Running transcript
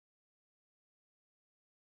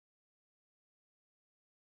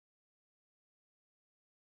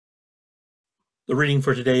The reading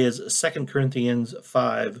for today is 2 Corinthians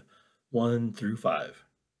 5, 1 through 5.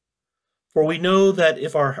 For we know that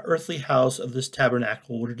if our earthly house of this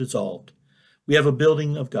tabernacle were dissolved, we have a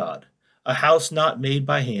building of God, a house not made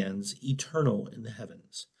by hands, eternal in the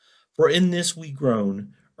heavens. For in this we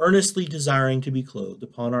groan, earnestly desiring to be clothed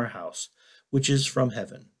upon our house, which is from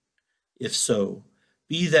heaven. If so,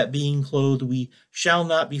 be that being clothed we shall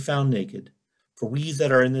not be found naked. For we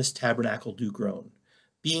that are in this tabernacle do groan,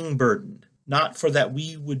 being burdened, not for that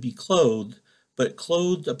we would be clothed, but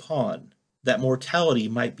clothed upon, that mortality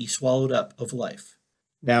might be swallowed up of life.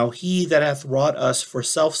 Now he that hath wrought us for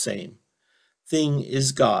selfsame thing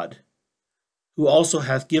is God, who also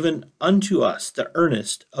hath given unto us the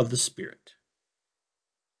earnest of the Spirit.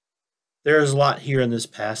 There is a lot here in this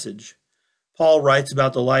passage. Paul writes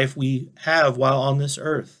about the life we have while on this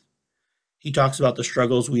earth. He talks about the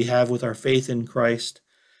struggles we have with our faith in Christ.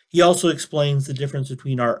 He also explains the difference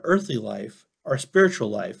between our earthly life, our spiritual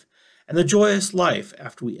life, and the joyous life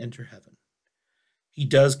after we enter heaven. He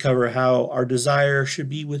does cover how our desire should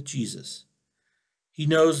be with Jesus. He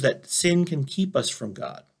knows that sin can keep us from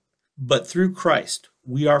God, but through Christ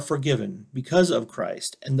we are forgiven because of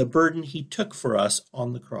Christ and the burden he took for us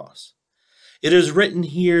on the cross. It is written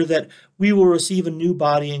here that we will receive a new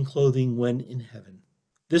body and clothing when in heaven.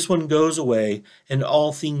 This one goes away and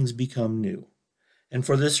all things become new. And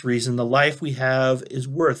for this reason, the life we have is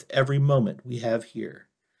worth every moment we have here.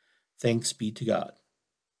 Thanks be to God.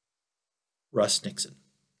 Russ Nixon.